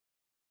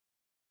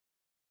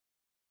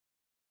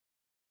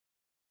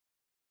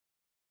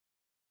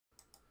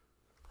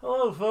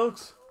Hello,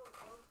 folks.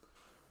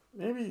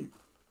 Maybe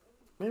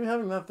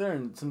having that there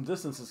and some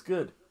distance is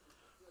good.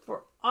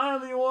 For I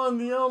am the one,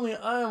 the only,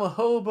 I am a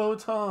Hobo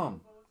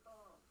Tom.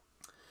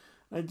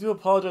 I do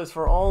apologize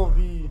for all of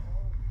the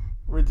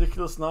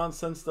ridiculous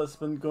nonsense that's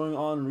been going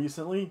on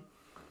recently.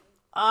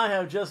 I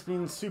have just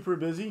been super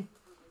busy,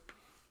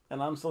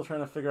 and I'm still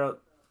trying to figure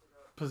out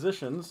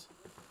positions.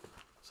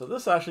 So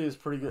this actually is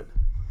pretty good.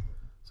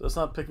 So it's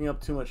not picking up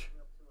too much.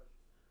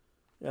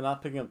 Yeah,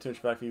 not picking up too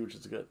much backfeed, which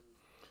is good.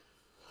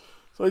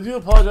 So I do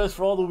apologize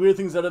for all the weird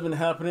things that have been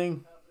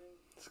happening.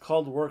 It's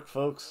called work,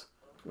 folks.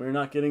 When you're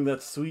not getting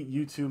that sweet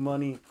YouTube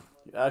money,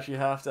 you actually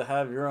have to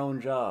have your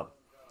own job.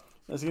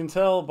 As you can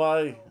tell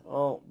by,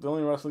 well, the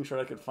only wrestling shirt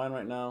I could find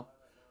right now,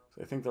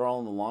 I think they're all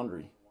in the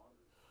laundry.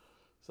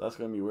 So that's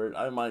going to be weird.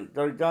 I have my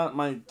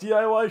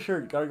DIY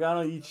shirt,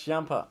 Gargano Eats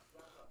Champa,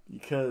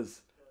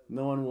 because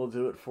no one will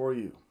do it for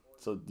you.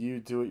 So you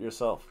do it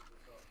yourself.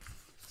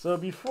 So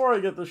before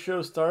I get the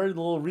show started,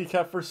 a little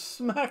recap for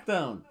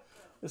SmackDown.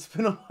 It's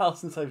been a while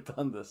since I've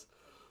done this.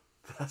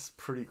 That's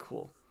pretty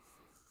cool.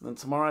 And then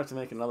tomorrow I have to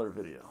make another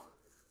video.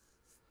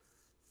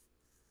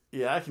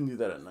 Yeah, I can do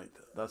that at night.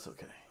 That's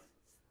okay.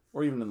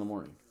 Or even in the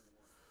morning.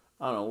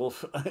 I don't know.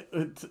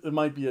 It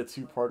might be a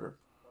two-parter.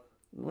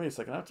 Wait a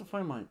second. I have to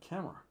find my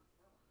camera.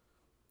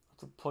 I have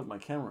to plug my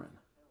camera in.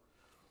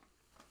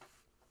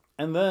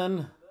 And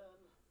then,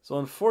 so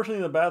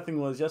unfortunately the bad thing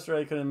was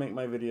yesterday I couldn't make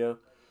my video.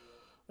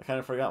 I kind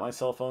of forgot my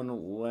cell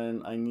phone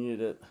when I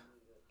needed it.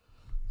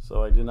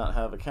 So I did not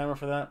have a camera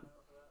for that.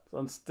 So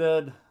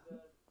instead,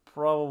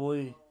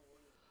 probably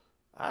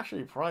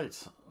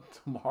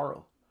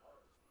tomorrow,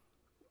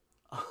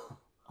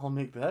 I'll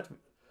make that.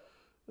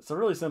 It's a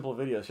really simple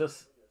video. It's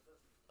just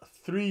a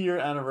 3-year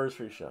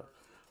anniversary show.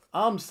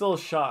 I'm still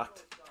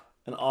shocked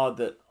and awed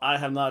that I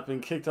have not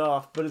been kicked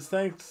off, but it's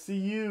thanks to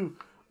you,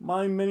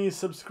 my many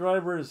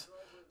subscribers,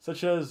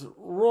 such as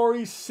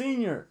Rory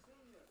Sr.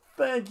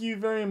 Thank you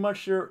very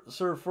much,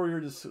 sir,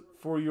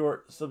 for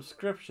your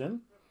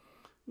subscription.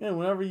 And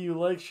whenever you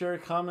like, share,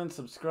 comment,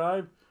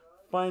 subscribe,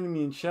 find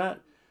me in chat.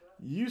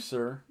 You,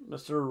 sir,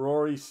 Mr.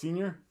 Rory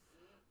Sr.,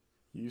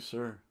 you,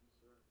 sir,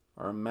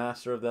 are a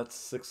master of that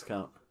 6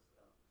 count.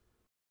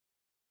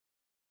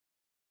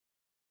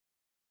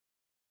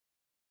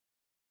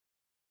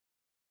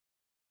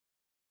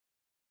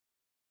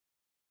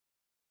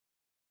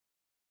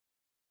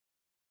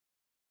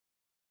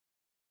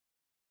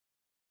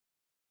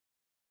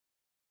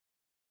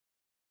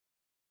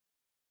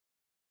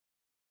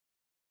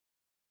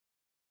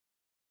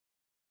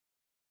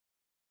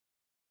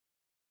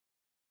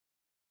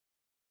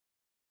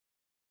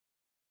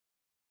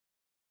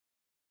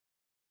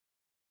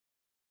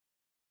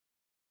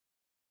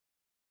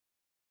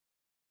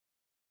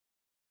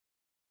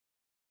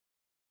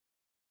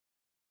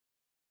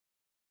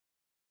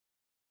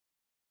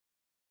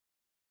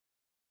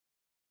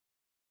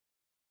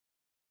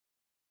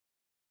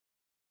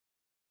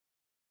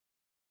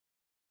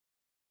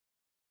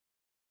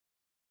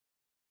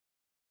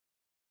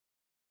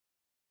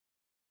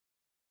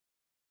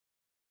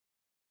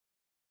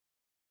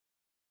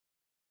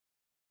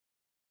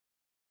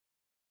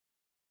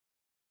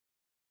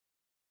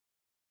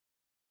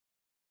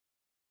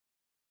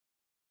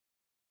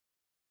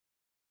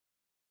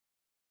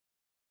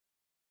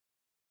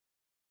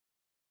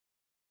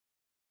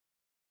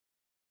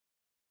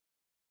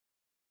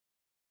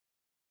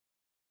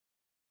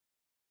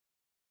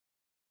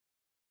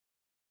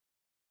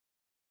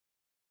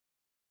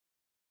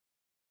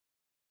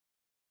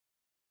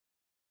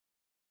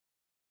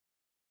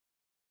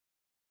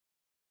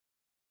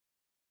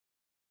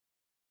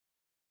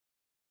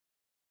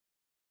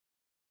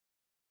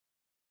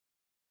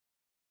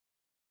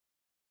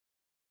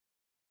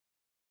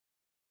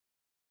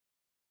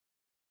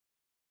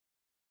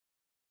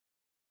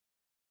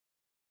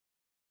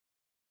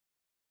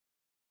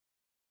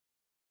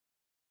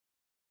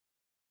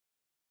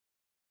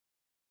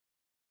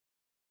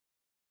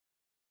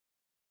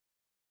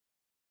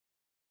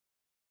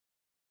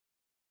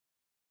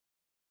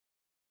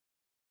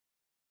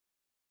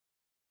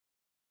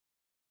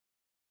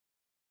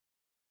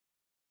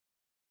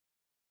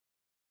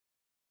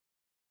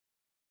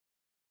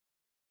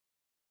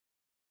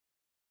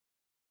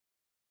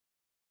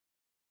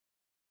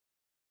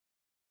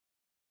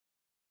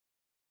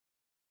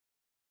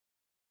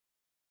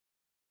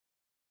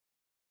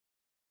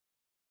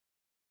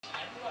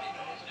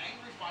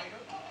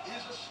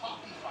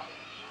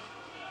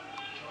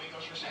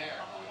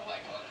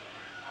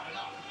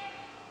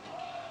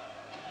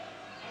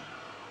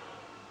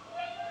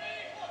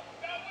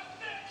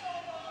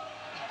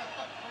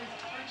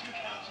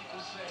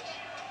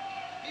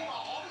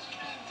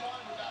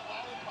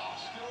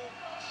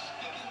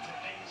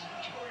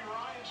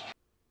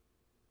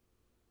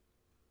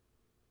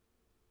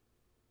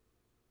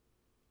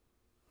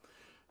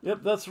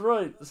 Yep, that's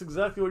right. That's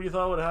exactly what you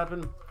thought would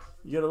happen.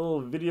 You get a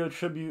little video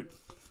tribute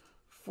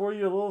for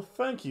you, a little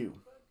thank you.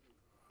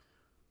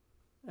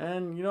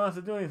 And you don't have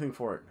to do anything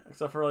for it,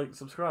 except for, like,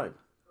 subscribe.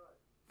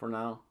 For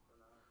now.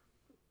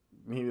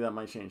 Maybe that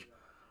might change.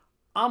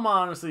 I'm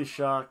honestly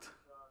shocked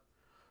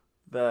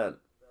that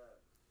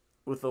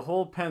with the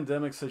whole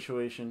pandemic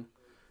situation,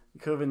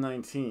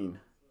 COVID-19,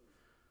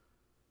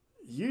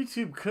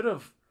 YouTube could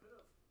have,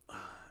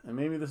 and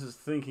maybe this is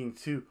thinking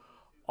too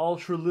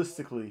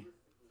altruistically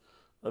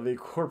of a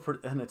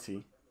corporate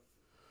entity,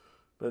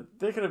 but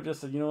they could have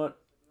just said, you know what,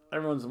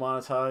 everyone's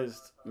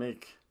monetized,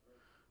 make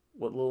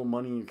what little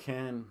money you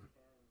can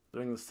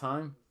during this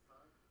time.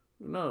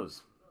 Who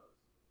knows?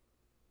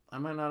 I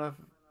might not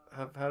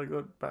have had to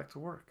go back to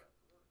work.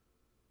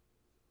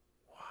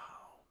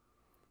 Wow.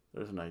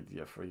 There's an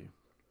idea for you.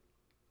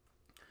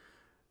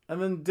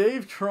 And then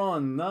Dave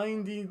Tron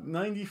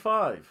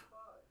 95.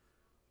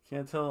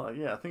 Can't tell.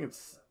 Yeah, I think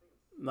it's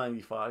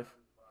 95.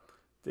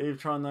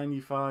 Dave Tron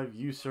 95.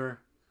 You, sir,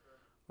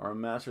 are a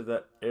master of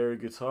that air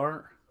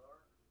guitar.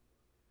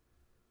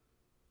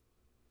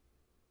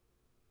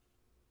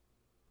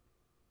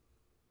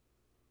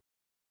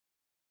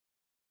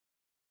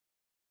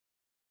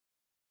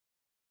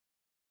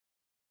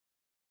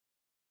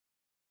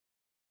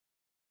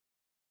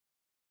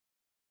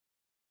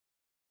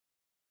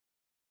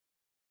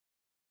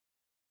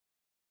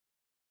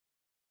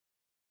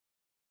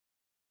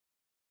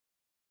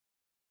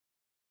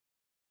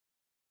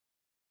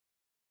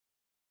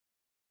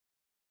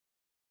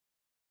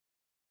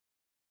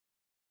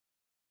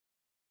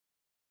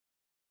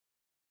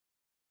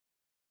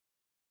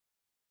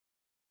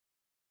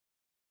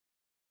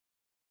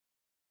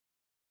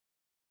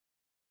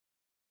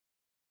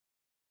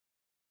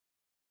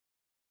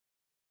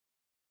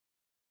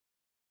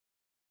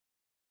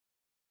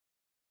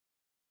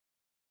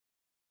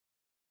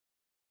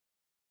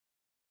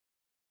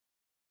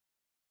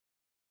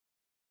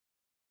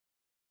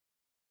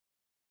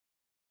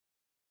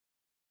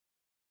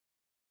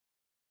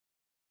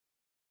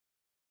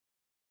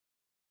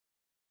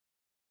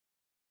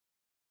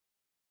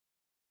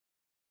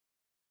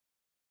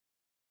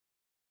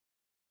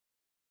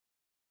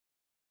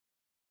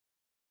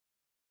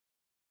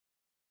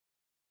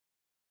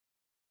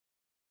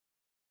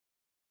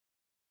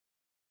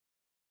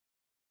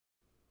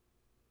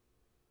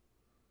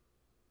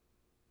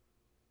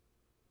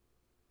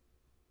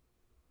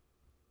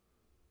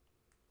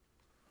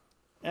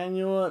 And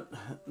you know what,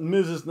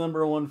 Mrs.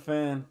 Number One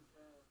fan,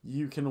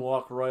 you can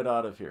walk right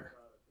out of here.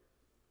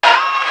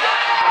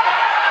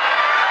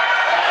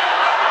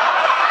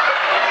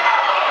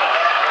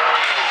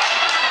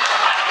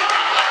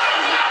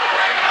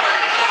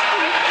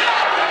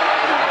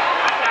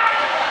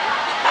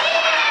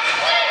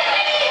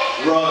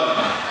 Run.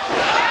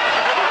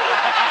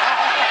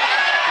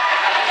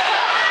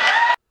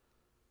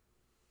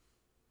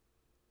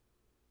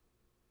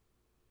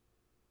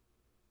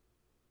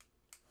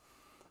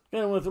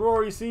 And with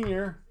Rory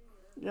Sr.,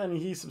 yeah, and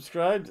he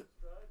subscribed.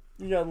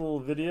 You got a little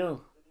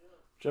video.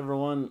 Whichever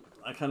one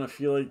I kind of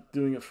feel like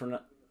doing it for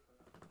now.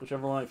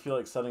 Whichever one I feel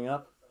like setting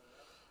up.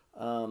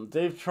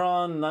 Dave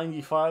Tron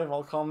 95,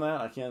 I'll call him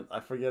that. I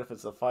forget if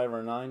it's a 5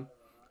 or a 9.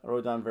 I wrote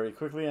it down very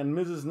quickly. And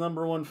Mrs.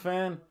 Number One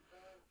fan.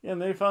 Yeah,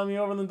 and they found me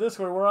over in the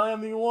Discord where I am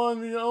the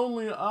one, the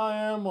only,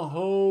 I am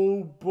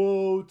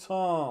Hobo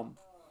Tom.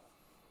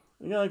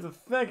 Again, I'd like to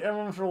thank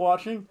everyone for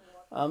watching.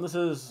 This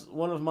is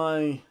one of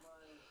my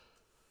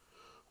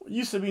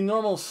used to be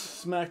normal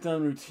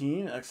SmackDown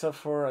routine, except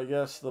for, I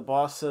guess, the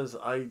boss says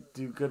I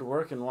do good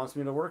work and wants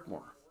me to work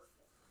more.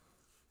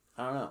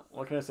 I don't know.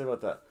 What can I say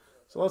about that?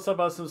 So let's talk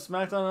about some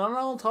SmackDown, and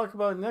I'll talk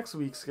about next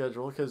week's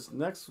schedule, because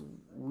next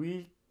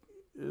week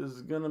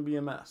is going to be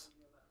a mess.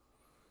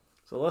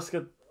 So let's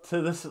get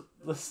to this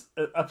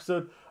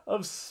episode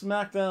of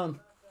SmackDown.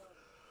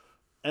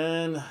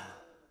 And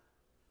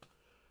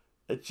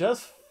it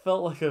just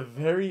felt like a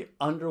very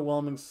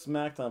underwhelming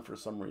SmackDown for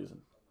some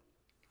reason.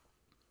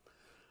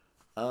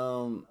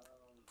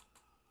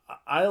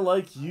 I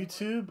like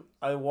YouTube.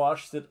 I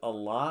watched it a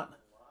lot.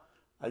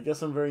 I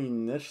guess I'm very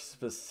niche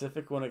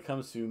specific when it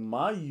comes to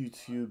my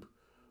YouTube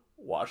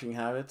watching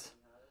habits.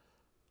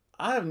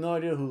 I have no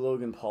idea who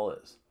Logan Paul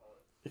is.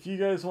 If you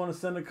guys want to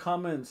send a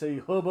comment and say,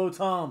 Hobo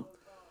Tom,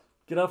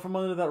 get out from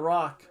under that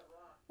rock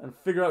and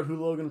figure out who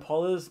Logan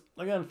Paul is,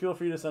 again, feel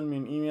free to send me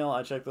an email.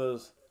 I check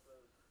those.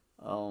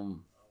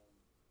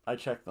 I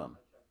check them.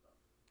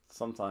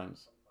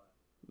 Sometimes.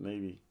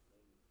 Maybe.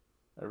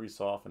 Every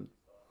so often.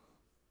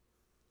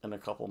 In a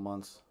couple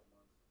months.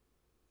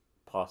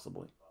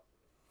 Possibly.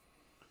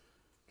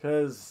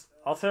 Because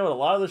I'll tell you what, a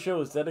lot of the show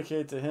was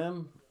dedicated to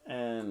him,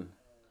 and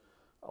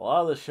a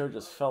lot of the show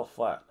just fell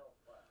flat.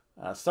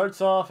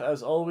 Starts off,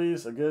 as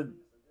always, a good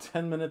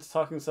 10 minutes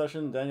talking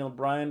session. Daniel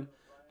Bryan,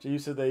 Jey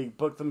said they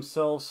booked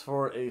themselves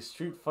for a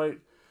street fight,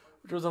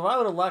 which was a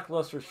rather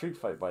lackluster street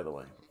fight, by the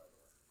way.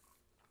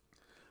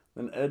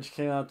 Then Edge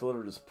came out,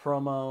 delivered his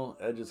promo.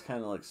 Edge is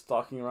kind of like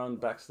stalking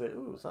around backstage.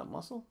 Ooh, is that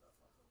muscle?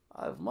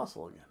 I have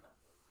muscle again.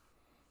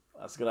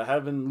 That's good. I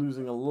have been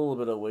losing a little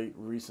bit of weight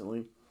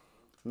recently.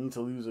 I need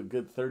to lose a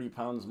good 30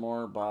 pounds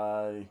more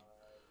by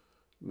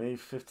May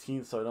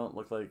 15th so I don't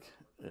look like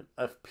an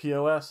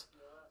FPOS.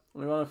 I'm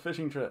going on a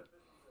fishing trip.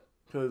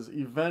 Because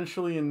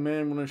eventually in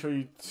May I'm going to show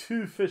you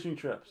 2 fishing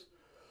trips.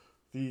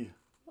 The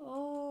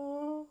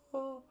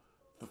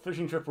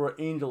fishing trip where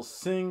angels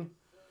sing,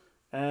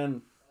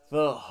 and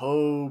the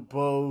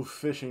Hobo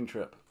fishing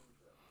trip.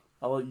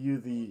 I'll let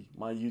you,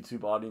 my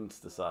YouTube audience,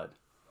 decide.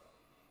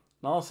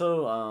 And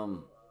also,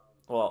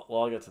 well,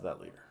 I'll get to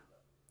that later.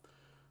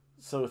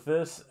 So with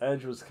this,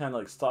 Edge was kind of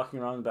like stalking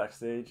around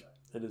backstage.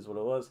 It is what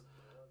it was.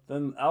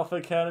 Then Alpha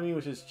Academy,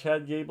 which is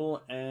Chad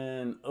Gable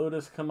and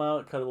Otis, come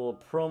out, cut a little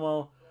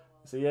promo.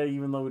 Say, yeah,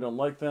 even though we don't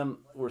like them,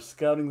 we're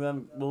scouting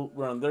them.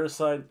 We're on their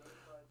side.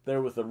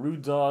 They're with the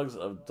Rude Dogs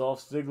of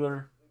Dolph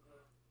Ziggler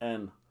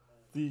and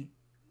the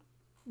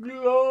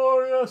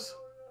glorious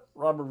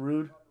Robert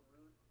Roode.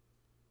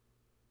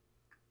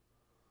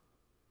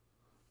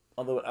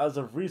 Although, as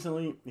of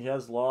recently, he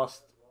has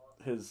lost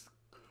his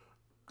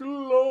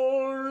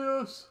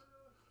glorious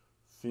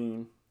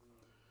theme.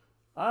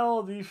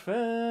 I'll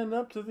defend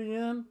up to the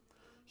end.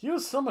 He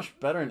was so much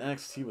better in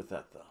NXT with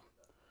that, though.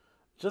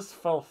 Just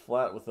fell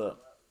flat with a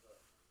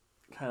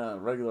kind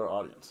of regular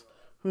audience.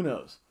 Who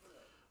knows?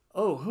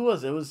 Oh, who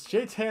was it? It was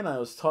Jay Tan I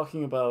was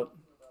talking about.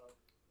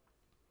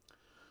 I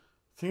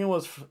think it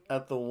was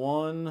at the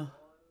one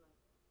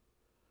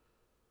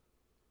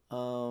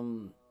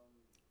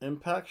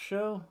Impact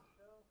show.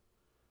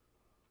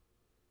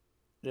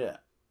 Yeah.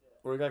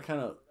 Where it got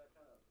kind of...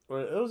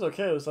 It was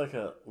okay. It was like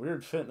a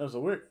weird fit. It was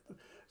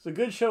a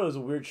good show. It was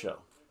a weird show.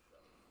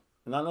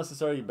 Not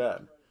necessarily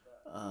bad.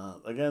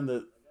 Again,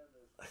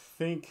 I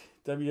think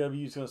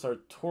WWE is going to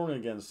start touring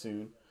again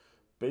soon.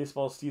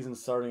 Baseball season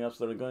starting up,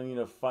 so they're going to need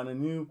to find a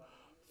new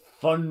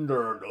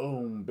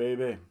Thunderdome,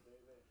 baby.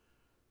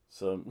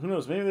 So, who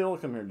knows? Maybe they will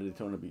come here to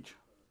Daytona Beach.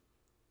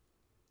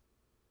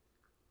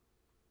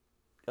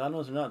 God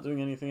knows they're not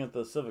doing anything at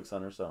the Civic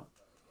Center, so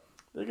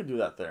they could do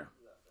that there.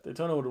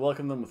 Daytona would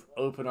welcome them with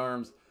open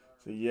arms.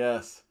 Say,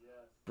 yes,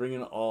 bring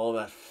in all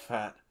that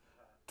fat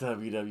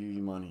WWE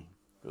money,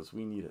 because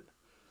we need it.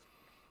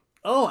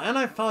 Oh, and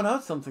I found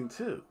out something,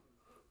 too.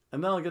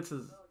 And then I'll get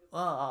to...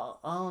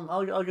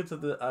 I'll get to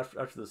the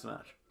after this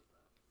match.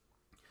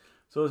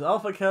 So it's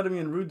Alpha Academy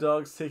and Rude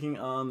Dogs taking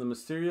on the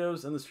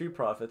Mysterios and the Street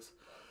Profits.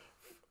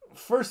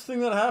 First thing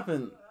that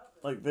happened,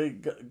 like they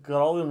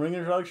got all the ring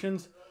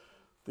introductions.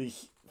 The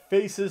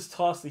faces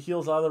tossed the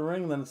heels out of the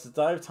ring. Then it's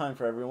dive time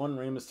for everyone.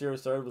 Rey Mysterio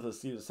started with a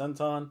Steve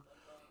Senton.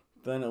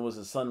 Then it was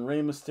his son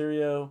Rey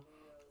Mysterio.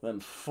 Then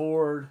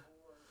Ford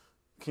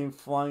came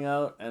flying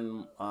out,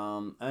 and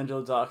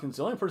Angelo Dawkins,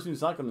 the only person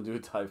who's not going to do a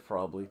dive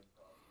probably,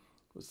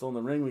 was still in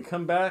the ring. We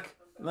come back,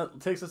 and that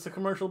takes us to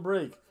commercial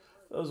break.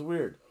 That was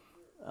weird.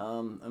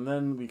 And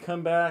then we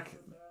come back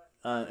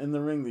in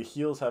the ring. The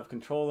heels have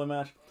control of the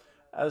match.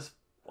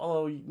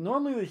 Although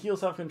normally the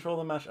heels have control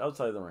of the match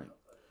outside the ring.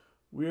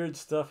 Weird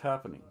stuff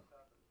happening.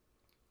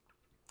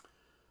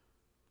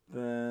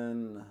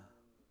 Then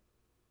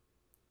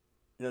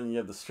you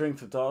have the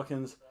strength of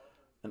Dawkins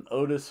and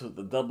Otis with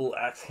the double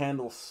axe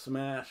handle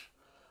smash.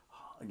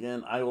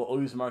 Again, I will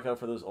always mark out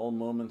for those old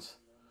moments.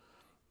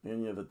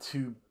 And you have the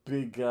two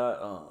big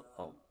guys.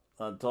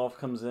 Dolph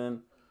comes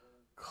in.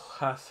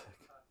 Classic.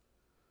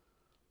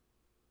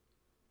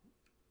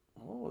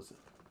 What was it?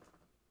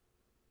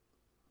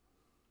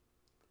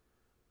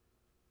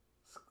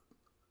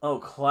 Oh,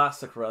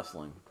 classic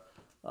wrestling.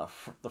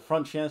 The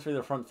front chancery,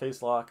 the front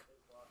face lock.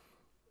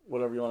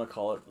 Whatever you want to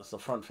call it. It's the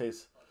front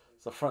face.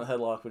 It's the front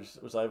headlock,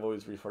 which I've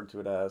always referred to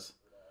it as.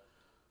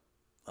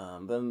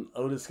 Then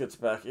Otis gets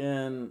back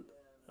in.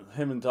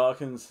 Him and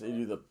Dawkins, they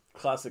do the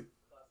classic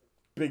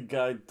big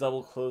guy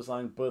double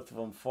clothesline. Both of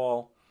them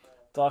fall.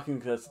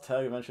 Dawkins gets the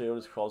tag. Eventually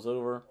Otis crawls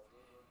over.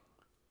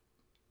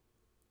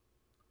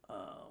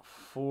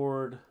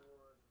 Ford.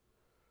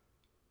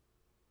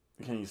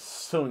 Again, he's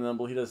so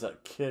nimble. He does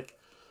that kick.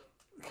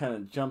 Kind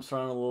of jumps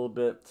around a little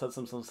bit. Sets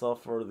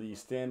himself for the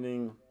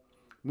standing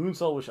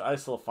moonsault, which I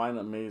still find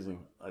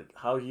amazing. Like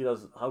how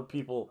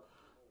people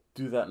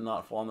do that and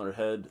not fall on their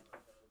head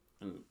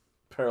and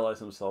paralyze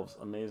themselves.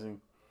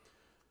 Amazing.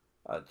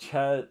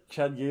 Chad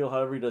Gable,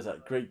 however, he does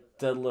that great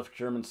deadlift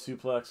German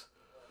suplex.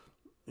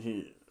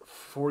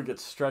 Ford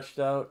gets stretched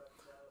out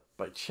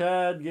by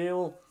Chad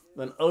Gable.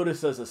 Then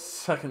Otis does a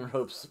second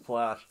rope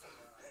splash.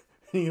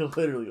 He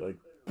literally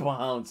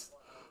bounced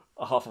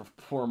off of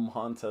poor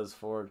Montez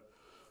Ford.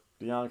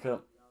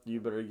 Bianca,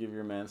 you better give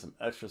your man some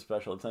extra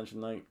special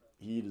attention tonight.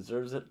 He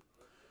deserves it.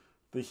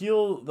 The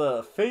heels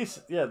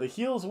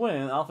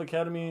win. Alpha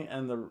Academy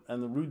and the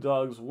Rude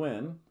Dogs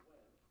win.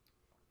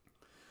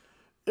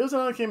 It was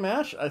an okay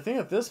match. I think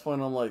at this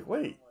point I'm like,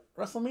 wait,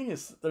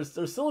 WrestleMania,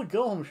 there's still a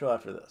go home show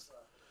after this.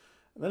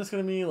 And then it's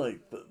gonna be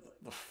like the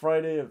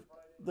Friday of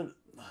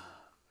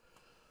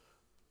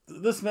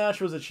this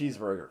match was a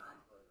cheeseburger.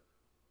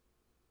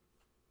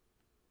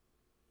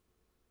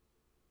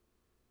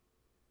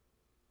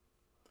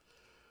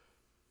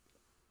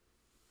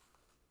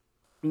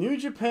 New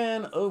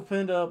Japan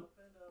opened up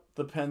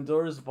the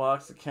Pandora's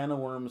box, the can of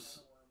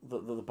worms, the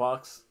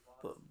box,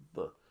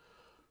 the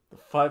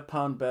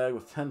 5-pound bag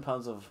with 10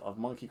 pounds of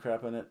monkey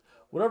crap in it,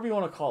 whatever you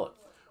want to call it,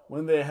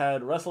 when they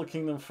had Wrestle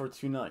Kingdom for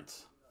 2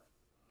 nights.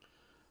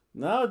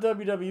 Now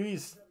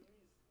WWE's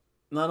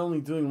not only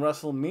doing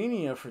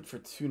WrestleMania for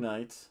 2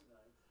 nights,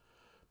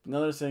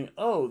 Now they're saying,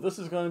 oh, this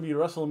is going to be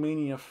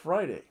WrestleMania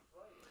Friday.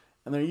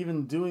 And they're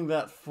even doing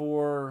that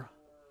for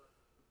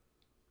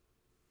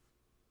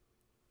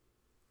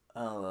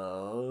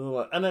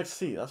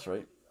NXT. That's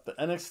right. The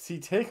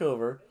NXT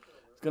TakeOver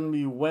is going to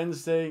be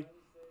Wednesday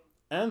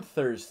and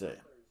Thursday,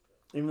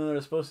 even though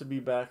they're supposed to be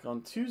back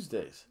on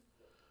Tuesdays.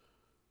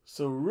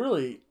 So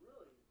really,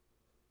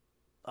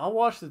 I'll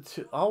watch the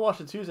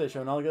Tuesday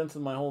show, and I'll get into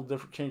my whole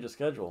different change of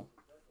schedule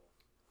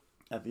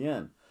at the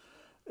end.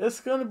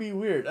 It's going to be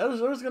weird.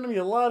 There's going to be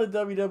a lot of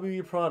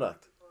WWE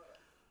product.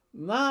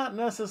 Not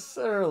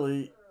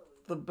necessarily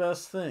the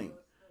best thing.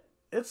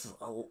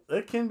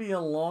 It can be a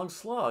long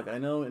slog. I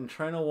know in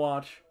trying to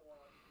watch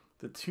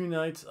the 2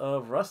 nights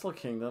of Wrestle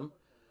Kingdom,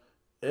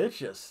 it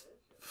just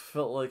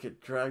felt like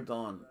it dragged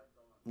on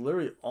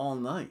literally all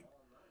night.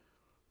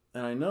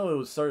 And I know it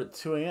would start at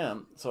 2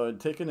 a.m., so I'd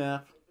take a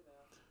nap,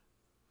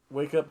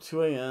 wake up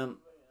 2 a.m.,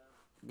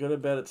 go to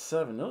bed at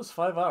 7. It was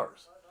 5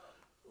 hours.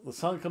 The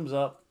sun comes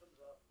up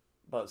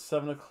about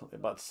 7 o'clock,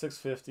 about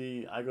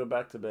 6:50. I go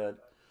back to bed.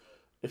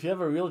 If you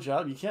have a real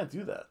job, you can't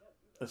do that.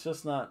 It's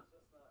just not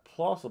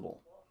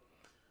plausible.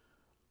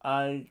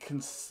 I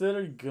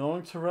considered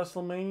going to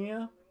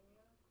WrestleMania.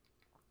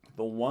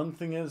 The one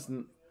thing is,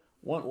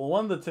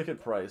 one, the ticket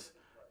price,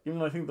 even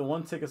though I think the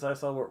one tickets I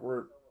saw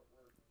were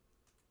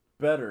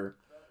better,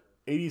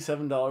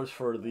 $87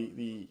 for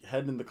the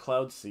head in the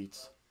cloud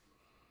seats.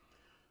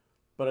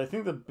 But I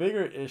think the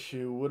bigger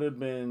issue would have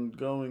been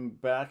going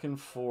back and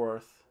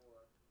forth,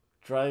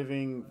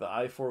 driving the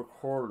I-4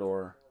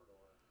 corridor,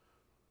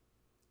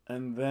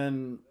 and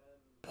then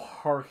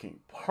parking.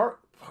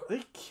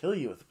 They kill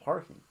you with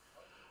parking.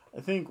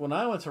 I think when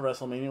I went to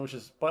WrestleMania, which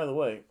is, by the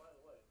way,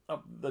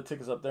 the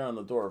ticket's up there on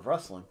the door of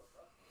wrestling,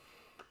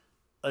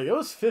 like it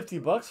was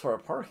 $50 for a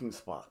parking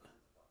spot.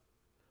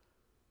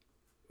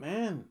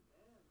 Man,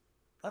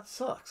 that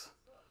sucks.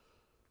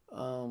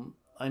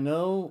 I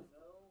know.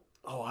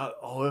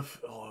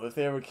 If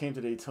they ever came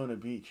to Daytona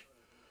Beach,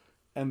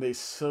 and they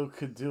so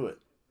could do it,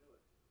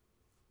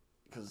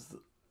 because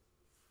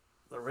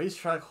the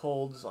racetrack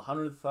holds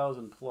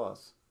 100,000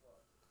 plus.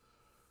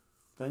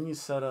 Then you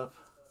set up.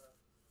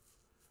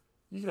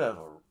 You could have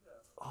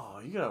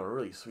a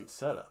really sweet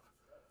setup.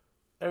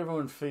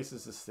 Everyone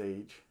faces the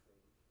stage.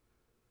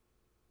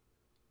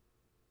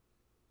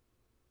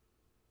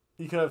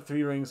 You could have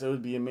 3 rings. It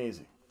would be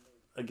amazing.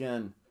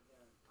 Again,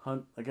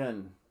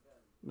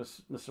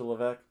 Mr.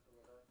 Levesque,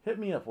 hit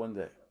me up one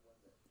day.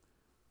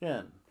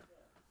 Again,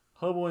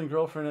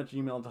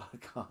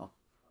 hoboandgirlfriend@gmail.com.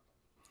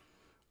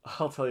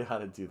 I'll tell you how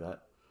to do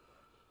that.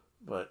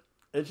 But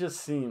it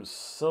just seems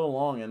so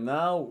long. And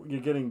now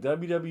you're getting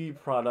WWE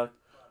product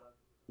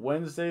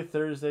Wednesday,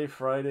 Thursday,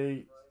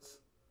 Friday.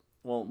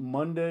 Well,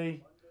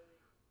 Monday.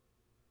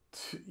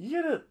 You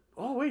get it.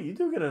 Oh, wait, you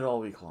do get it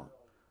all week long.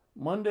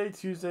 Monday,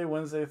 Tuesday,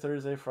 Wednesday,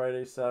 Thursday,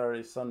 Friday,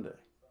 Saturday, Sunday.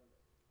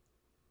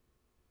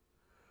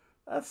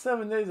 That's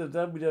 7 days of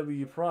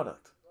WWE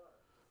product.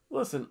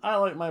 Listen, I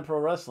like my pro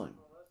wrestling.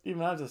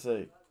 Even I have to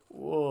say,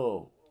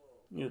 whoa,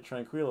 you need to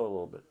tranquilo a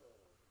little bit.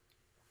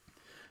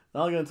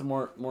 And I'll get into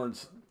more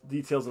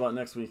details about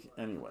next week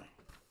anyway.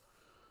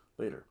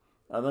 Later.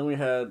 Then we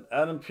had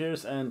Adam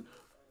Pearce and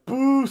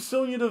boo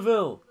Sonya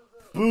Deville.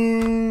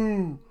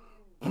 Boo!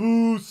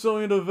 Boo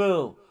Sonya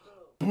Deville.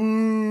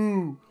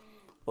 Boo!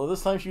 Well,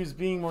 this time she was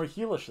being more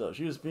heelish though.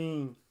 She was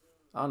being,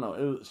 I don't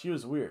know, she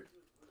was weird.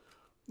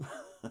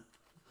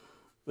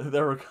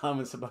 There were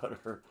comments about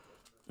her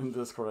in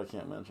Discord I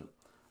can't mention.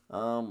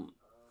 Paul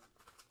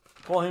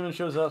Heyman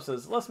shows up,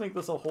 says, let's make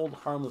this a hold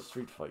harmless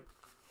street fight.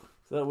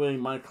 So that way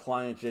my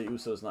client Jey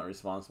Uso is not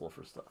responsible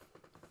for stuff.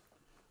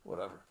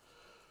 Whatever.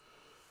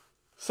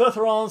 Seth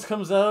Rollins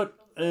comes out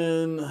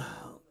in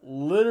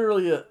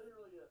literally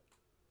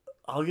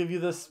I'll give you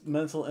this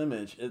mental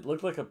image. It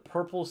looked like a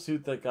purple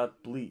suit that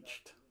got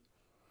bleached.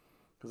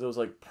 Because it was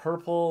like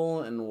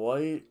purple and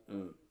white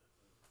and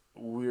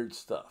weird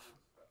stuff.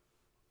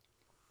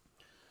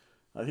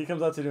 He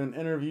comes out to do an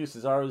interview.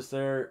 Cesaro's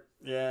there.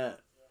 Yeah.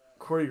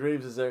 Corey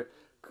Graves is there.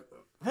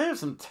 They have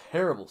some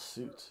terrible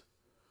suits.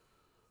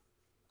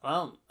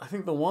 I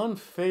think the one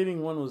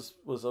fading one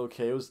was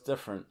okay. It was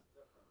different.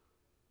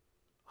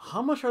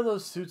 How much are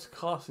those suits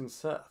costing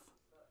Seth?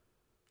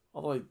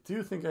 Although I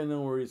do think I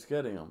know where he's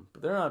getting them.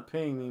 But they're not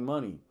paying me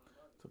money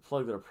to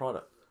plug their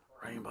product.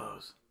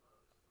 Rainbows.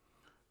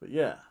 But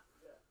yeah.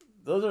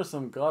 Those are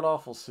some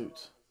god-awful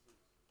suits.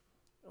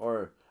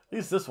 Or at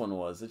least this one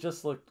was. It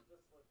just looked...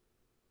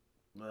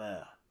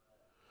 bleh.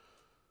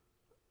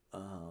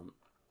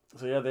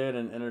 So yeah, they had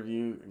an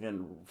interview.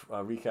 Again,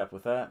 recap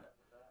with that.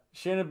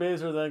 Shayna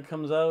Baszler then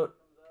comes out.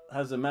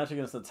 Has a match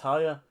against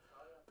Natalya.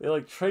 They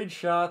like trade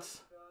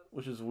shots,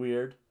 which is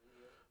weird.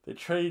 They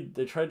tried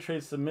to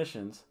trade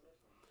submissions.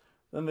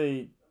 Then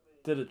they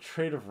did a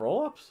trade of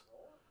roll-ups.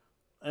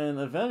 And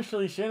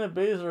eventually Shayna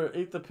Baszler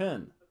ate the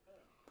pin.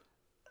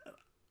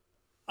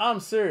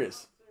 I'm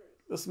serious.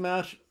 This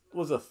match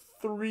was a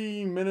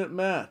 3-minute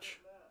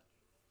match.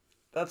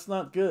 That's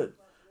not good.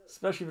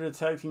 Especially for the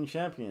tag team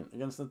champion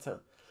against Natalya.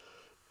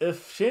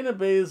 If Shayna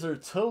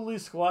Baszler totally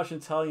squashed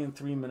Natalya in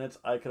 3 minutes,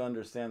 I could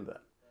understand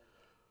that.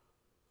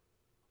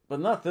 But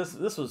not this.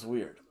 This was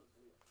weird.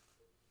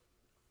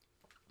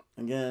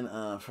 Again,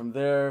 from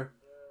there,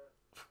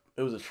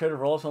 it was a trade of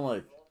roles. I'm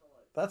like,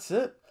 that's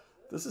it?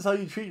 This is how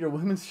you treat your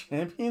women's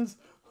champions?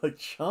 Like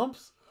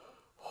chumps?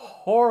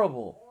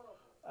 Horrible.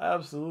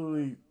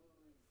 Absolutely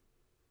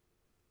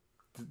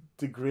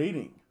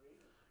degrading.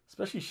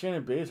 Especially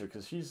Shayna Baszler,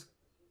 because she's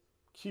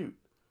cute.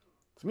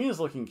 Tamina's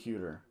looking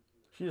cuter.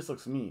 She just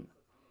looks mean.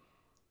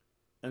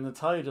 And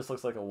Natalya just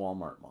looks like a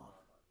Walmart mom.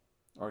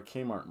 Or a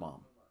Kmart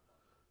mom.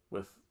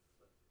 With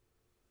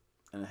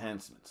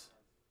enhancements.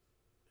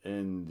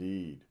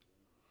 Indeed.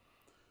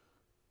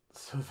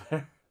 So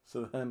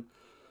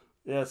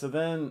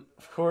then,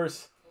 of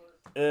course,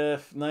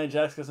 if Nia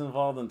Jax gets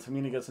involved and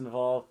Tamina gets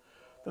involved,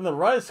 then the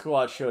Riot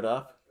Squad showed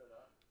up.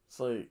 It's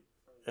like,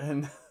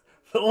 and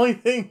the only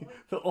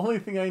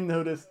thing I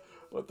noticed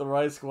with the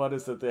Riot Squad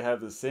is that they have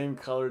the same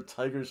colored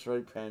tiger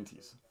stripe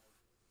panties.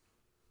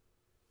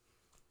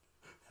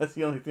 That's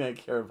the only thing I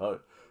care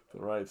about the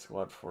Riot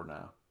Squad for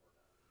now.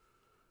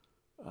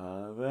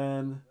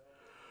 Then,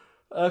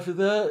 after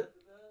that,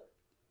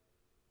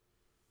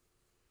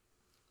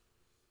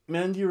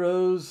 Mandy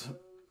Rose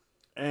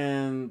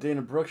and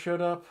Dana Brooke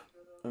showed up.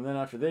 And then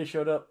after they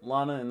showed up,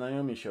 Lana and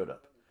Naomi showed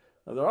up.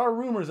 Now, there are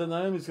rumors that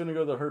Naomi's going to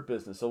go to the Hurt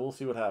Business, so we'll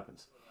see what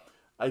happens.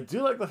 I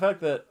do like the fact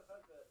that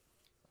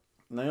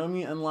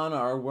Naomi and Lana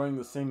are wearing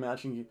the same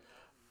matching gear.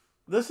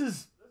 This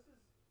is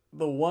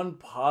the one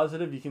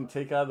positive you can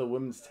take out of the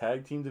women's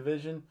tag team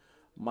division,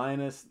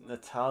 minus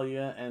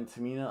Natalya and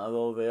Tamina,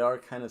 although they are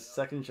kind of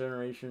second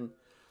generation.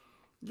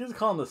 You just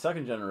call them the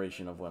second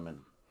generation of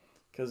women.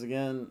 Because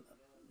again,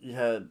 you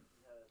had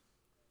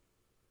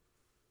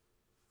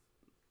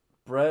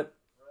Brett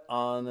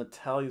on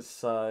Natalya's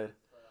side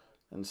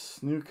and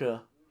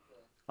Snuka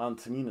on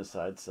Tamina's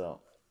side, so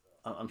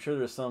I'm sure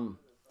there's some.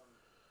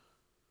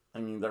 I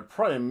mean, they're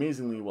probably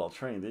amazingly well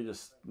trained. They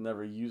just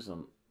never use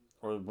them,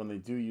 or when they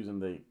do use them,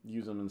 they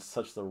use them in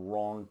such the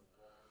wrong,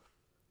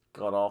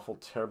 god awful,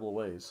 terrible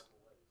ways.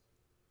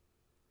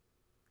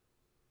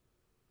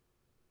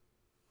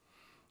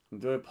 And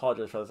do I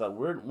apologize for that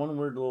one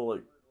weird little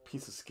like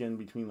piece of skin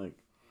between like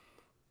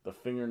the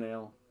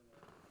fingernail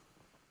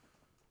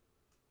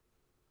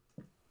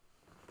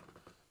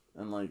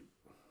and like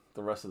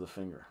the rest of the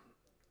finger.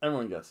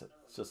 Everyone gets it.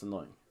 It's just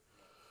annoying.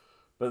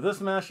 But this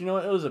match, you know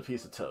what? It was a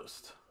piece of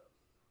toast.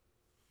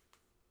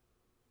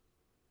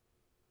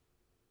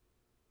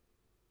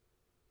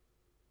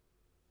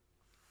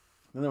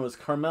 Then there was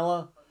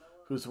Carmella,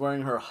 who's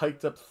wearing her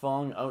hiked up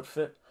thong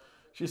outfit.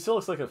 She still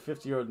looks like a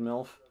 50-year-old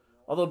MILF.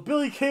 Although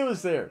Billie Kay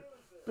was there.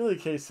 Billie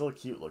Kay's still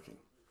cute looking.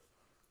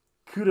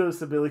 Kudos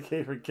to Billie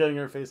Kay for getting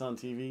her face on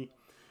TV.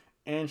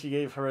 And she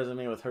gave her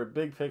resume with her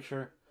big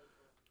picture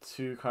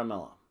to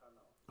Carmella.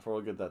 For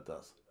what good that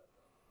does.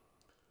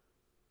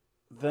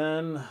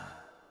 Then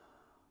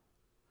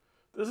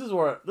this is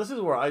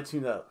where I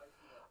tuned out.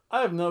 I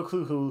have no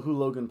clue who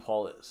Logan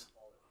Paul is.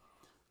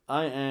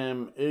 I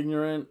am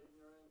ignorant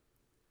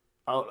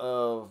out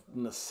of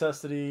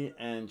necessity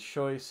and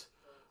choice,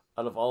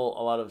 out of a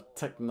lot of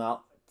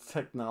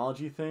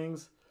technology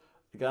things.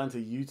 I got into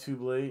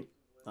YouTube late.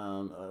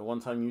 At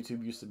one time,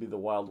 YouTube used to be the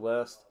Wild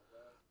West.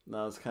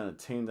 Now it's kind of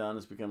tamed down.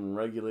 It's become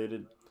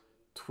regulated.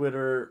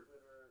 Twitter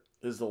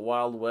is the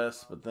Wild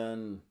West, but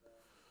then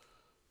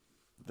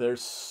they're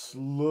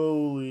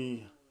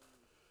slowly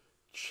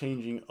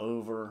changing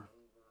over.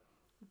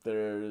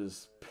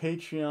 There's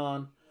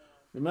Patreon.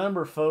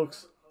 Remember,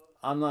 folks,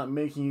 I'm not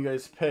making you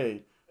guys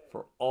pay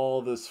for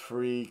all this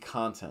free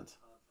content.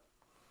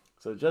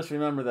 So just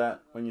remember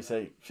that when you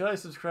say, should I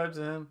subscribe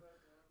to him?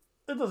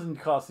 It doesn't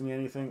cost me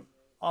anything.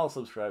 I'll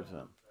subscribe to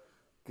him.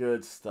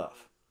 Good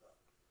stuff.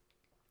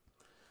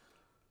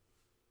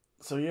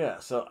 So yeah,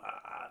 so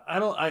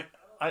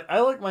I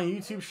like my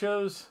YouTube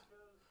shows.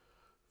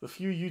 The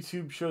few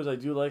YouTube shows I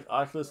do like,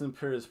 Oculus and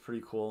Imperium is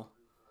pretty cool.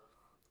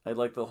 I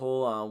like the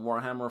whole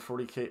Warhammer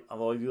 40k,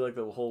 although I do like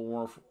the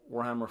whole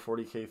Warhammer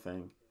 40k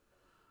thing.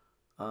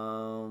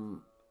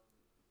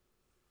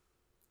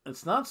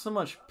 It's not so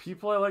much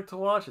people I like to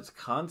watch, it's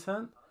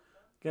content.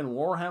 Again,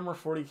 Warhammer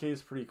 40k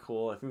is pretty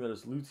cool. I think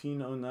there's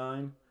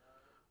Lutein09,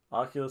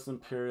 Oculus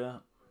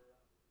Imperia.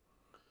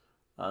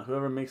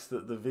 Whoever makes the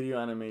video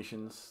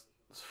animations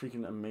is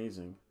freaking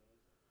amazing.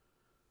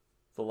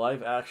 The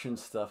live action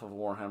stuff of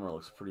Warhammer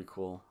looks pretty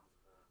cool.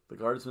 The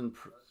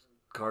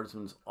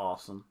Guardsman's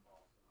awesome.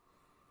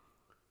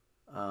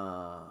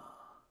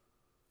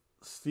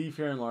 Steve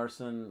here and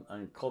Larson, I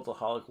mean,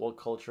 Cultaholic, World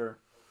Culture.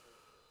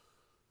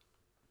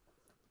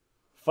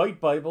 Fight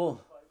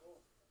Bible.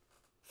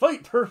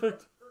 Fight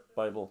Perfect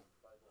Bible.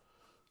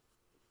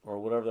 Or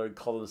whatever they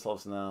call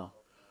themselves now.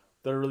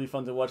 They're really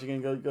fun to watch.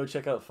 Again, go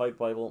check out Fight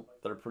Bible.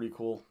 They're pretty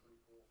cool.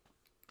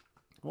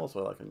 What else do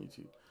I like on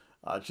YouTube?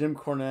 Jim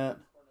Cornette.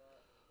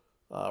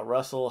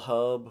 Wrestle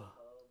Hub.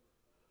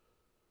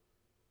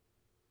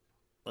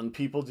 When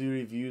people do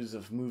reviews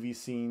of movie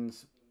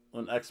scenes,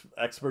 when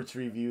experts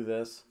review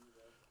this,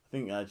 I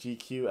think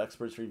GQ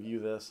experts review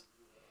this.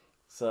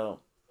 So,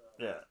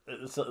 yeah,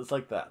 it's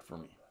like that for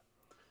me.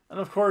 And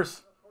of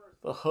course,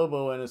 the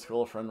Hobo and his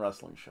girlfriend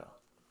wrestling show.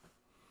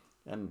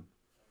 And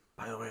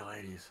by the way,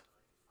 ladies,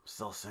 I'm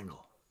still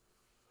single.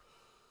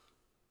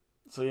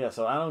 So yeah,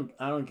 so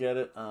I don't get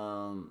it.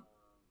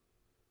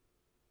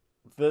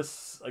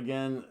 This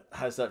again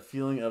has that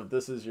feeling of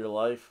this is your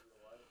life.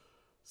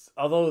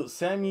 Although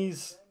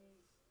Sammy's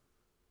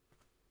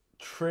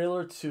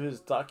trailer to his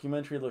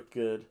documentary looked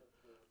good,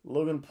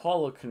 Logan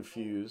Paul looked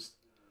confused.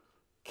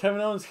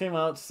 Kevin Owens came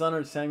out,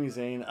 stunned Sami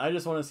Zayn. I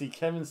just want to see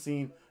Kevin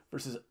Steen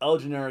versus El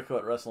Generico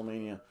at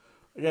WrestleMania.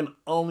 Again,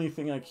 only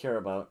thing I care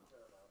about.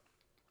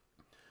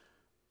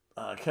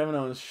 Kevin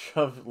Owens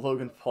shoved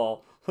Logan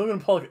Paul.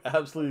 Logan Paul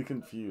absolutely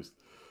confused.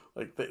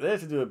 Like they have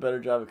to do a better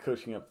job of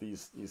coaching up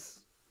these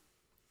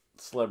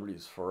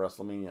celebrities for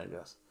WrestleMania, I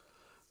guess.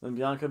 Then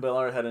Bianca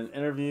Belair had an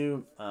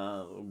interview.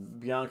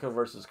 Bianca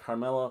versus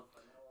Carmella.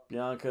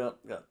 Bianca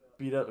got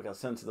beat up, got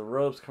sent to the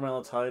ropes.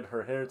 Carmella tied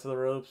her hair to the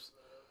ropes.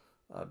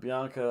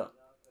 Bianca,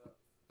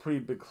 pretty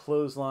big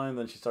clothesline.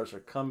 Then she starts her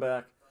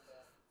comeback.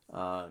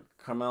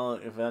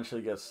 Carmella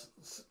eventually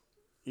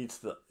eats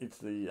the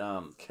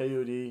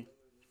KOD.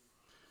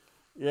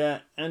 Yeah,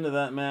 end of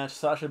that match.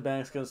 Sasha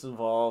Banks gets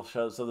involved.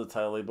 Shows up the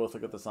title. They both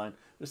look at the sign.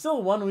 There's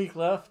still 1 week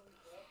left,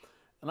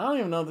 and I don't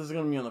even know if this is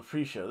going to be on the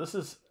pre-show.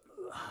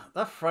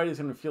 That Friday is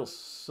going to feel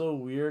so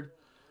weird,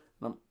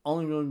 and I'm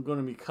only going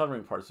to be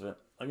covering parts of it.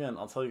 Again,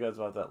 I'll tell you guys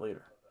about that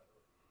later.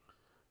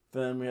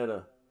 Then we had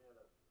a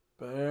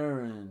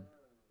Baron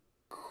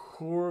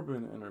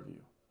Corbin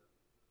interview.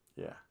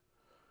 Yeah.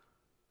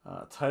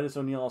 Titus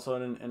O'Neil also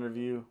had an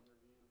interview.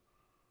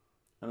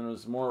 And there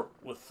was more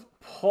with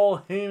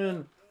Paul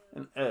Heyman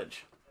and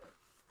Edge.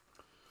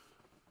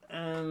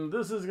 And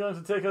this is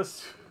going to take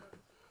us...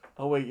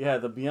 Oh, wait, yeah,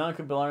 the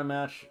Bianca Belair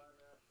match.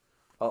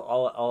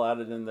 I'll add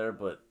it in there,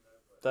 but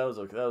that was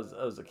okay.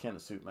 That was a can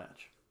of soup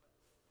match.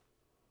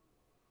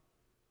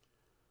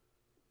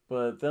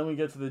 But then we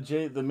get to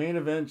the main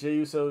event, Jey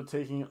Uso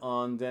taking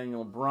on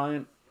Daniel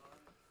Bryan.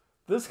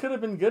 This could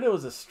have been good. It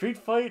was a street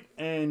fight,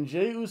 and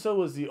Jey Uso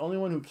was the only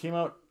one who came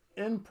out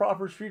in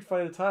proper street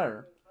fight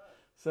attire.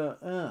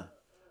 So,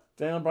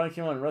 Daniel Bryan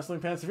came out in wrestling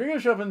pants. If you're going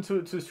to show up into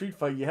a street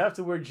fight, you have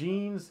to wear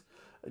jeans,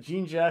 a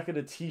jean jacket,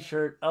 a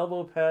t-shirt,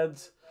 elbow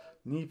pads,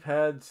 knee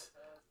pads,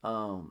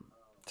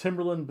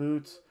 Timberland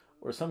boots,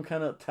 or some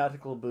kind of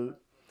tactical boot.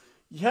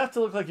 You have to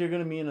look like you're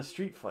going to be in a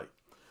street fight.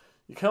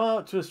 You come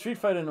out to a street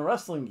fight in a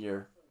wrestling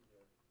gear,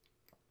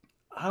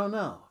 I don't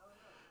know.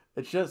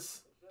 It's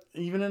just,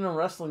 even in a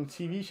wrestling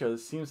TV show, it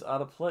seems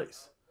out of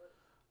place.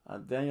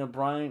 Daniel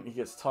Bryan, he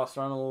gets tossed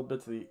around a little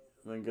bit,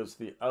 then goes to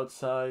the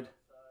outside.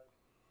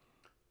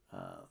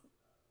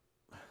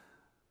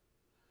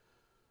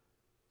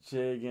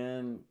 Jay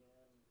again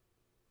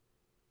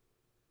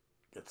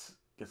gets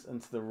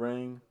into the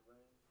ring.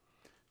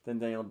 Then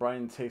Daniel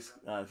Bryan takes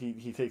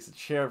he takes a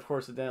chair, of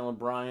course, to Daniel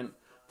Bryan,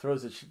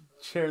 throws a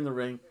chair in the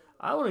ring.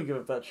 I wouldn't give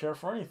up that chair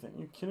for anything.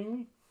 Are you kidding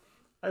me?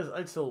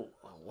 I'd still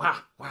wow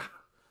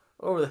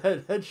over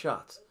the head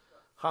shots,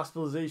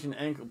 hospitalization,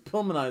 ankle,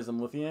 pulmonize him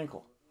with the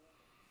ankle.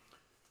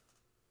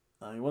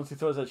 Once he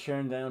throws that chair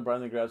in, Daniel Bryan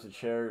then grabs the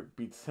chair,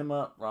 beats him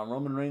up.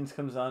 Roman Reigns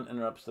comes on,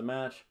 interrupts the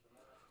match,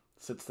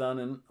 sits down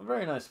in a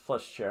very nice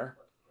plush chair.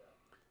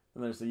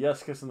 And there's the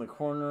yes kiss in the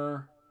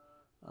corner.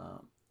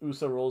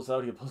 Uso rolls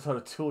out. He pulls out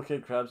a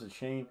toolkit, grabs a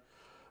chain.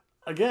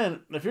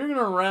 Again, if you're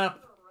gonna wrap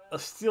a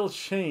steel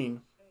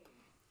chain,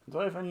 do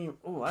I have any?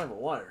 Oh, I have a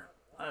wire.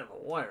 I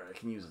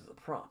can use as a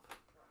prop.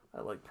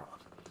 I like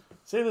props.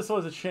 Say this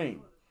was a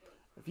chain.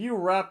 If you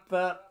wrap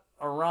that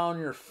around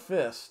your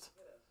fist,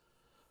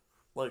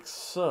 like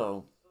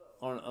so,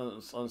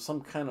 on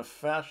some kind of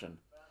fashion,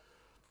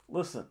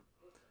 listen,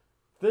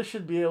 this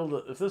should be able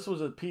to, if this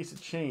was a piece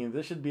of chain,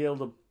 this should be able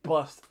to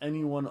bust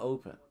anyone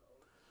open.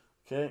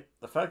 Okay?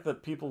 The fact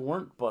that people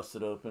weren't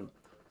busted open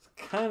is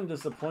kind of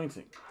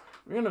disappointing.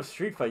 If you're going to have a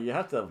street fight, you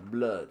have to have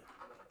blood.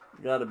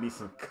 You got to be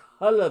some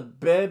color,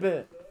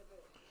 baby.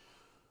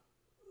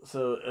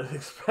 So,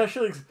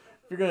 especially if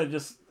you're going to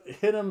just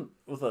hit him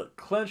with a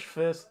clenched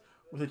fist,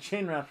 with a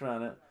chain wrapped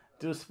around it,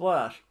 do a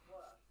splash,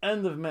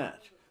 end of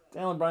match.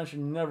 Daniel Bryan should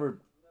never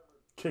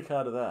kick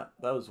out of that.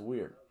 That was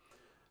weird.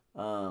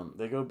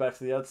 They go back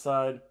to the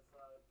outside.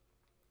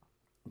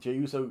 Jey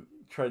Uso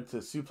tried to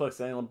suplex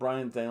Daniel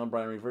Bryan. Daniel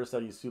Bryan reversed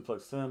that. He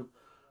suplexed him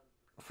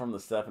from the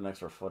step, an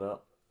extra foot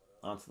up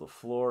onto the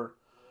floor.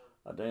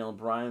 Daniel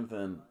Bryan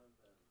then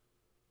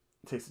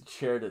takes a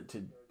chair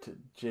to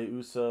Jey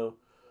Uso.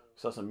 We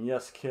saw some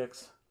yes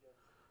kicks.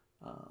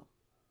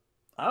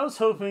 I was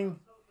hoping,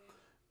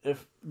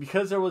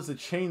 because there was a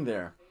chain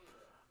there,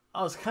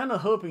 I was kind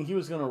of hoping he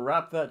was going to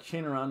wrap that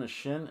chain around his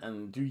shin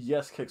and do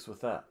yes kicks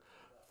with that.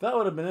 That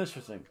would have been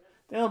interesting.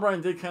 Daniel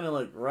Bryan did kind of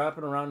like wrap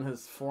it around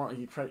his forearm.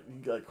 He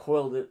like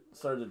coiled it,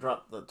 started to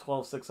drop the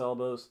 12-6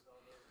 elbows.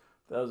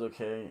 That was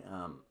okay.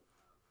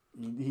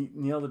 He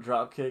nailed the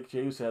drop kick.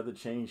 Jey Uso had the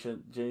chain.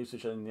 Jey Uso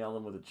should have nailed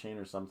him with a chain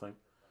or something.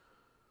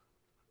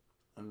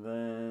 And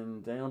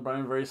then Daniel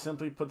Bryan very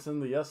simply puts in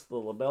the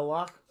label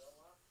lock.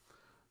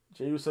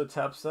 Jey Uso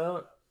taps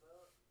out.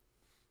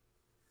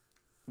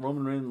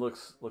 Roman Reigns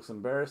looks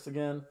embarrassed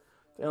again.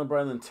 Daniel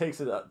Bryan then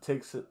takes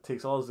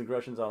all his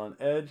aggressions out on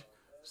Edge,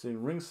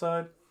 sitting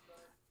ringside,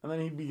 and then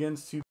he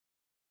begins to.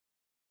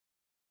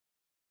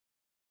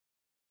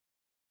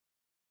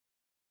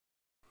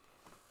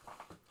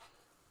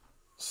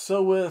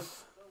 So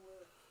with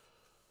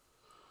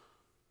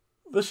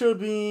the show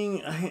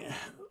being,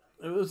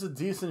 it was a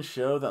decent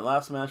show. That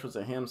last match was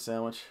a ham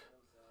sandwich.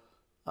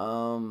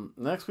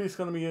 Next week's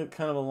going to be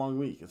kind of a long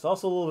week. It's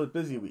also a little bit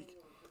busy week.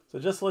 So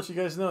just to let you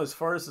guys know, as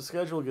far as the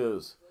schedule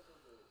goes,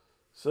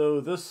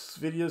 so this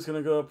video is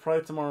going to go up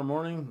probably tomorrow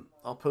morning.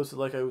 I'll post it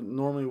like I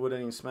normally would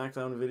any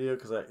SmackDown video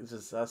because it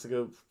just has to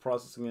go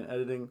processing and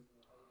editing.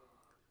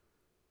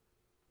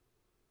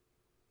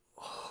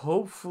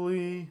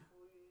 Hopefully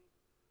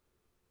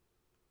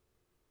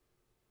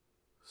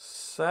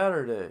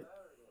Saturday,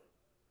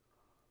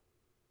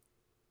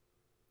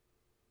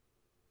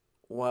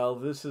 while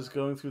this is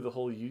going through the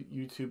whole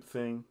YouTube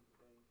thing,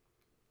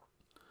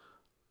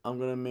 I'm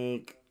going to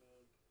make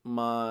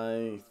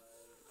my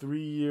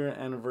 3-year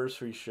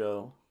anniversary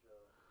show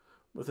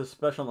with a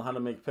special on how to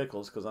make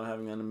pickles, because I'm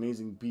having an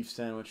amazing beef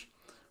sandwich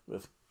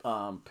with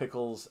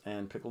pickles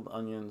and pickled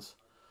onions,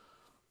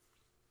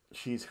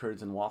 cheese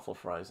curds, and waffle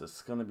fries.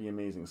 It's going to be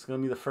amazing. It's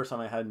going to be the first time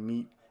I had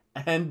meat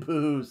and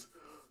booze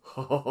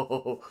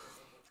for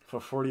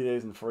 40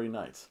 days and 40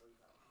 nights.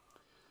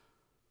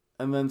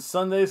 And then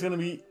Sunday is going to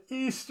be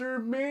Easter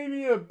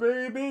Mania,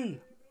 baby!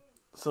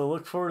 So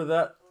look forward to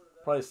that.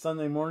 Probably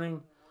Sunday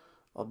morning.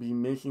 I'll be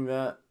making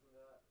that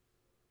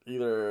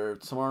either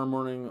tomorrow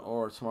morning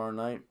or tomorrow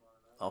night.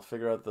 I'll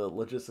figure out the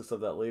logistics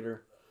of that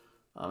later.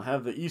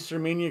 Have the Easter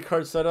Mania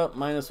card set up,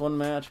 -1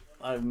 match.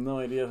 I have no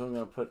idea who I'm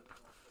going to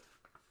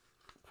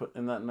put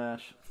in that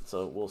match,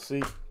 so we'll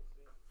see.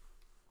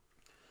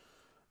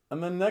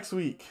 And then next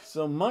week,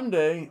 so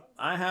Monday,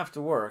 I have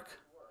to work.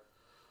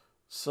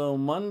 So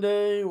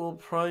Monday will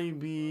probably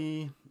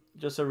be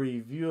just a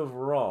review of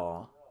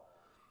Raw.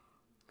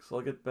 So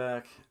I'll get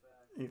back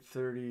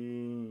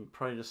 8:30,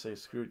 probably just say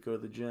screw it, go to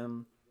the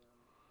gym.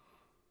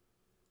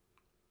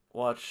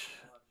 Watch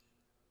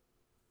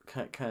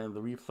kind of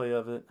the replay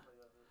of it.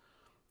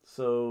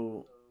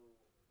 So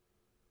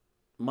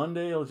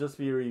Monday will just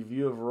be a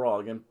review of Raw.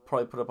 Again,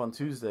 probably put up on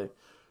Tuesday.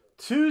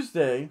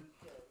 Tuesday,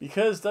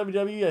 because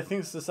WWE, I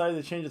think, has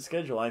decided to change its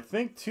schedule. I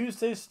think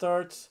Tuesday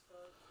starts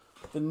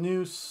the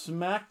new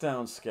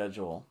SmackDown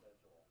schedule.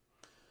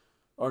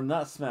 Or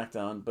not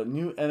SmackDown, but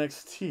new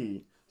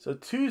NXT. So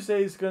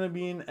Tuesday is going to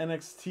be an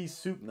NXT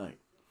Soup Night.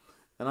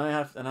 And I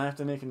have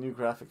to make a new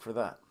graphic for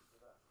that.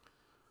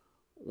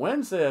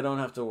 Wednesday I don't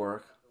have to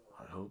work,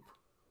 I hope.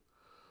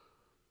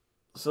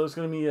 So it's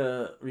going to be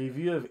a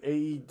review of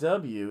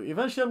AEW.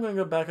 Eventually I'm going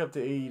to go back up to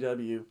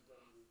AEW,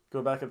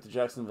 go back up to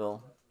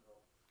Jacksonville,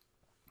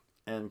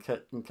 and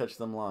catch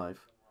them live.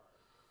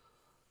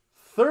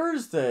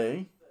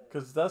 Thursday,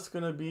 because that's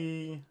going to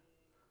be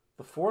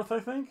the 4th, I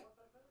think.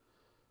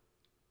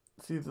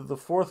 It's either the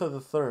 4th or the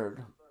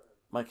 3rd.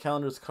 My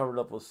calendar's covered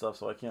up with stuff,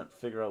 so I can't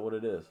figure out what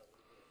it is.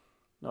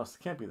 No, it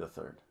can't be the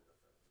 3rd.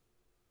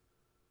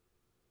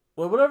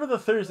 Well, whatever the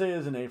Thursday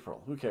is in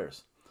April, who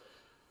cares?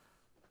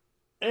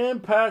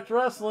 Impact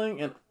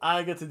Wrestling, and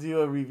I get to do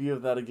a review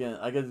of that again.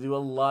 I get to do a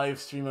live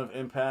stream of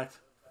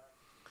Impact.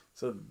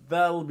 So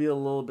that'll be a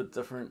little bit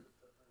different.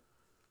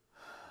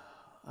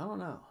 I don't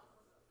know.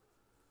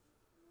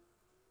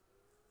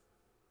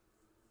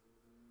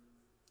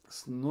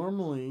 It's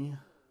normally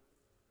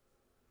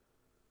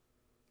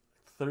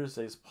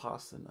Thursday's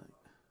pasta night.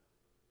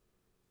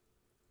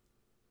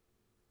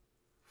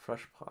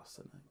 Fresh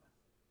pasta night.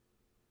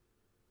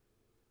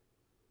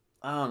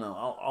 I don't know.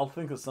 I'll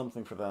think of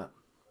something for that.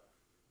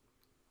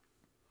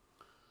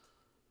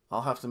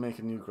 I'll have to make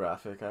a new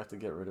graphic. I have to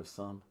get rid of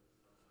some.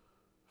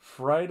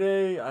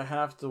 Friday, I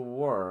have to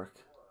work.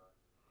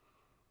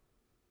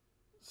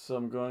 So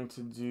I'm going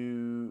to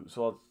do...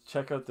 So I'll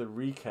check out the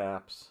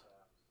recaps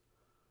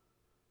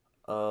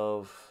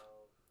of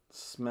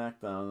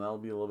SmackDown. That'll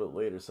be a little bit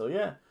later. So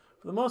yeah,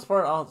 for the most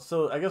part,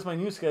 so I guess my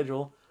new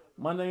schedule: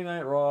 Monday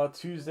Night Raw,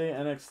 Tuesday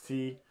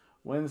NXT,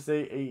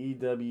 Wednesday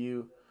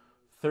AEW,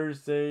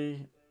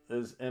 Thursday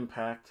is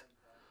Impact,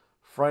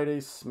 Friday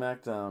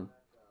SmackDown.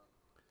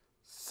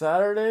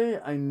 Saturday,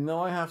 I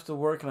know I have to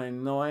work and I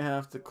know I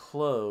have to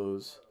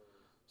close,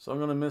 so I'm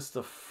going to miss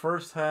the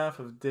first half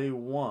of day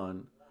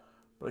 1,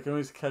 but I can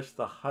always catch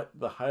the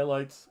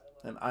highlights,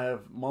 and I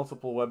have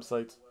multiple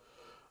websites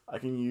I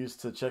can use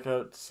to check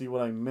out to see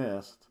what I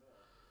missed.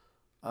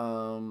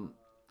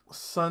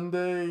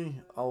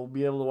 Sunday, I'll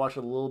be able to watch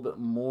a little bit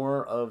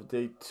more of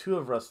day 2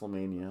 of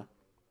WrestleMania.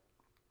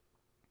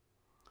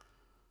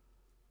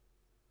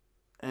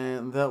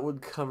 And that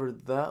would cover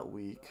that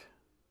week.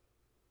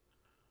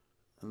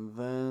 And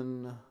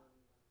then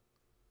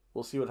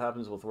we'll see what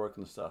happens with work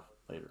and stuff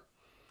later.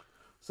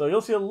 So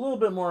you'll see a little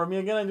bit more of me.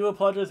 Again, I do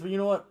apologize, but you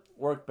know what?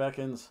 Work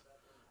beckons,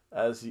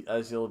 as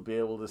you'll be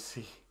able to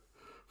see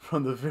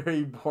from the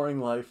very boring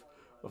life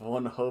of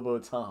one Hobo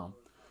Tom.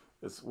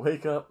 It's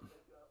wake up,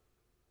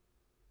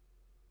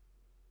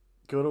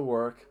 go to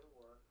work,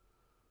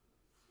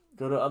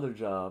 go to other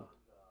job,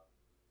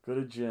 go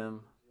to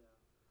gym,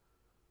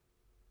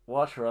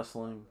 watch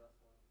wrestling,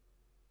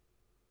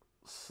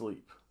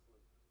 sleep.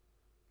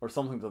 Or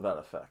something to that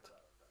effect.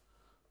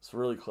 It's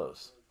really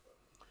close.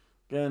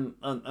 Again,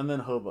 and then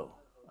Hobo.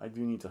 I do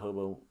need to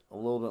Hobo a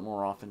little bit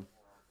more often.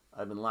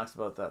 I've been lax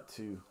about that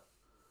too.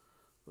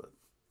 But,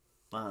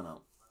 I don't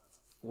know.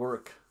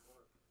 Work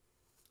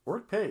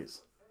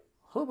pays.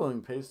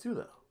 Hoboing pays too,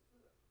 though.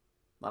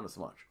 Not as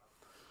much.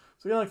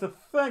 So again, I'd like to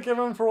thank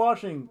everyone for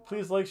watching.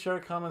 Please like, share,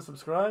 comment,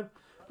 subscribe.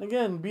 And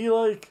again, be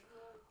like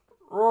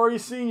Rory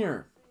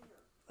Sr.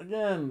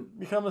 Again,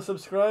 become a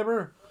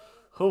subscriber.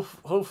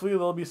 Hopefully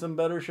there'll be some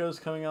better shows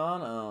coming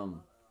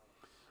on.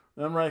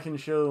 Remember, I can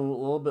show a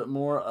little bit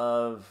more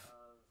of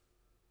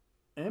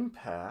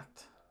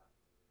Impact.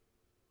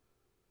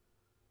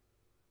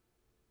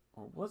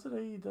 Or was it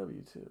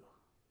AEW too?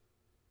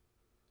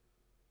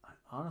 I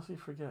honestly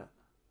forget.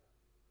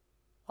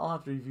 I'll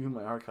have to review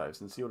my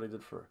archives and see what I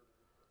did for...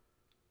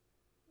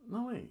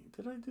 No, wait.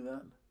 Did I do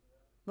that?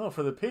 No,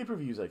 for the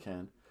pay-per-views I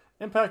can.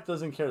 Impact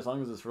doesn't care as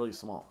long as it's really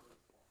small.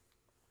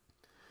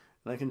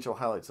 And I can show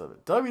highlights of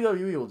it.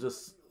 WWE will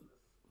just...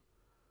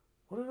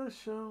 What did I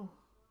show?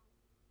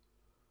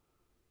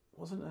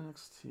 Wasn't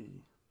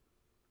NXT.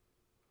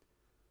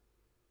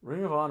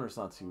 Ring of Honor's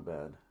not too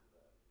bad.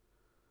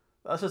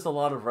 That's just a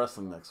lot of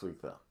wrestling next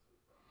week, though.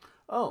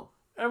 Oh,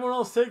 everyone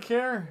else take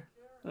care.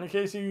 And in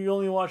case you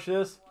only watch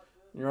this,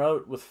 you're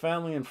out with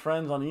family and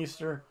friends on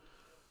Easter.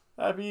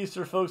 Happy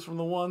Easter, folks, from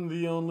the one,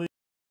 the only...